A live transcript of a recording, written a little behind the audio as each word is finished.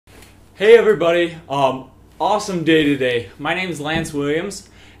Hey everybody, awesome day today. My name is Lance Williams,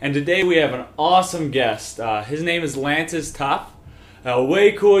 and today we have an awesome guest. His name is lanceistough, a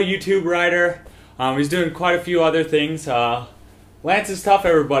way cool YouTube writer. He's doing quite a few other things. Lanceistough,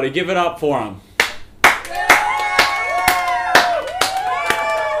 everybody, give it up for him.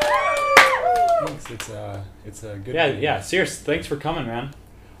 Thanks. It's a good. Yeah. Seriously, thanks for coming, man.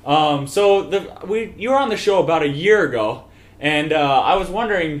 You were on the show about a year ago. And I was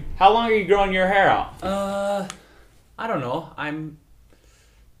wondering, how long are you growing your hair out? I don't know. I'll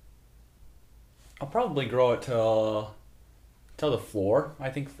probably grow it till the floor.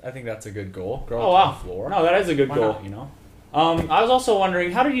 I think that's a good goal. Grow it to the floor. No, that is a good Why goal. not, you know. I was also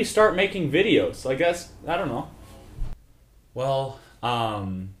wondering, how did you start making videos? I guess I don't know. Well,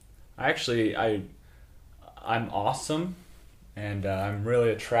 I'm awesome, and I'm really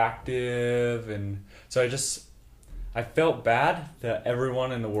attractive, and so I felt bad that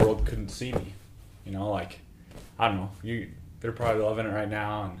everyone in the world couldn't see me. You know, like, I don't know, they're probably loving it right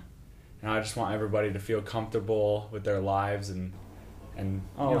now, and I just want everybody to feel comfortable with their lives and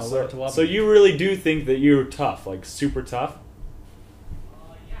learn to love So me. you really do think that you're tough, like super tough?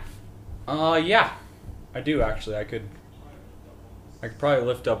 Yeah, I do actually. I could probably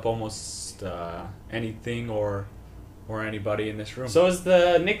lift up almost anything or anybody in this room. So is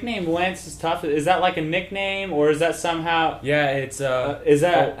the nickname lanceistough, is that like a nickname, or is that somehow... Yeah, it's is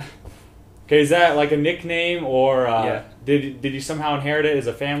that like a nickname, or yeah. Did you somehow inherit it as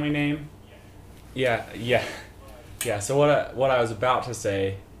a family name? Yeah. So what I was about to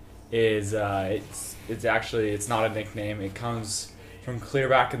say is it's not a nickname. It comes from clear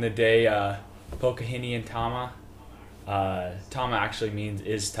back in the day. Pokahini and Tama. Tama actually means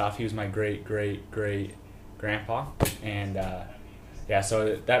is tough. He was my great grandpa, and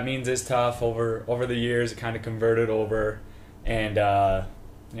so that means is tough. Over the years, it kind of converted over, and now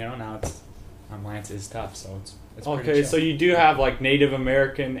I'm Lance is tough. So it's pretty Okay, chill. so you do have like Native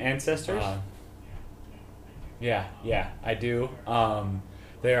American ancestors? Yeah, I do. I'm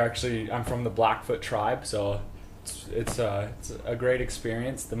from the Blackfoot tribe, so it's a great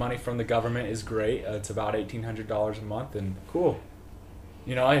experience. The money from the government is great. It's about $1,800 a month, and Cool.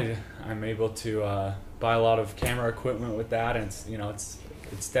 you know, I'm able to buy a lot of camera equipment with that, and it's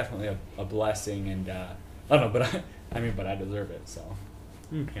definitely a blessing, and I don't know, but I deserve it, so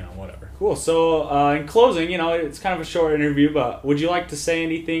whatever. Cool. So in closing, it's kind of a short interview, but would you like to say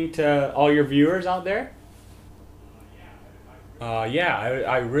anything to all your viewers out there?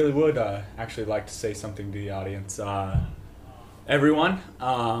 I really would actually like to say something to the audience. Everyone,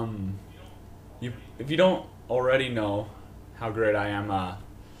 if you don't already know how great I am,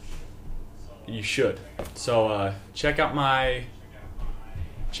 you should. So check out my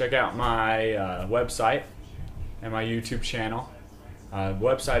website and my YouTube channel. The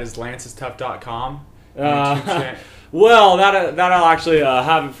website is lanceistough.com. Well, that'll actually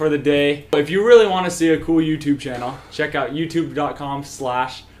have it for the day. If you really want to see a cool YouTube channel, check out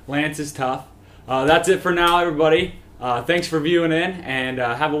youtube.com/lanceistough. That's it for now, everybody. Thanks for viewing in, and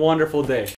have a wonderful day.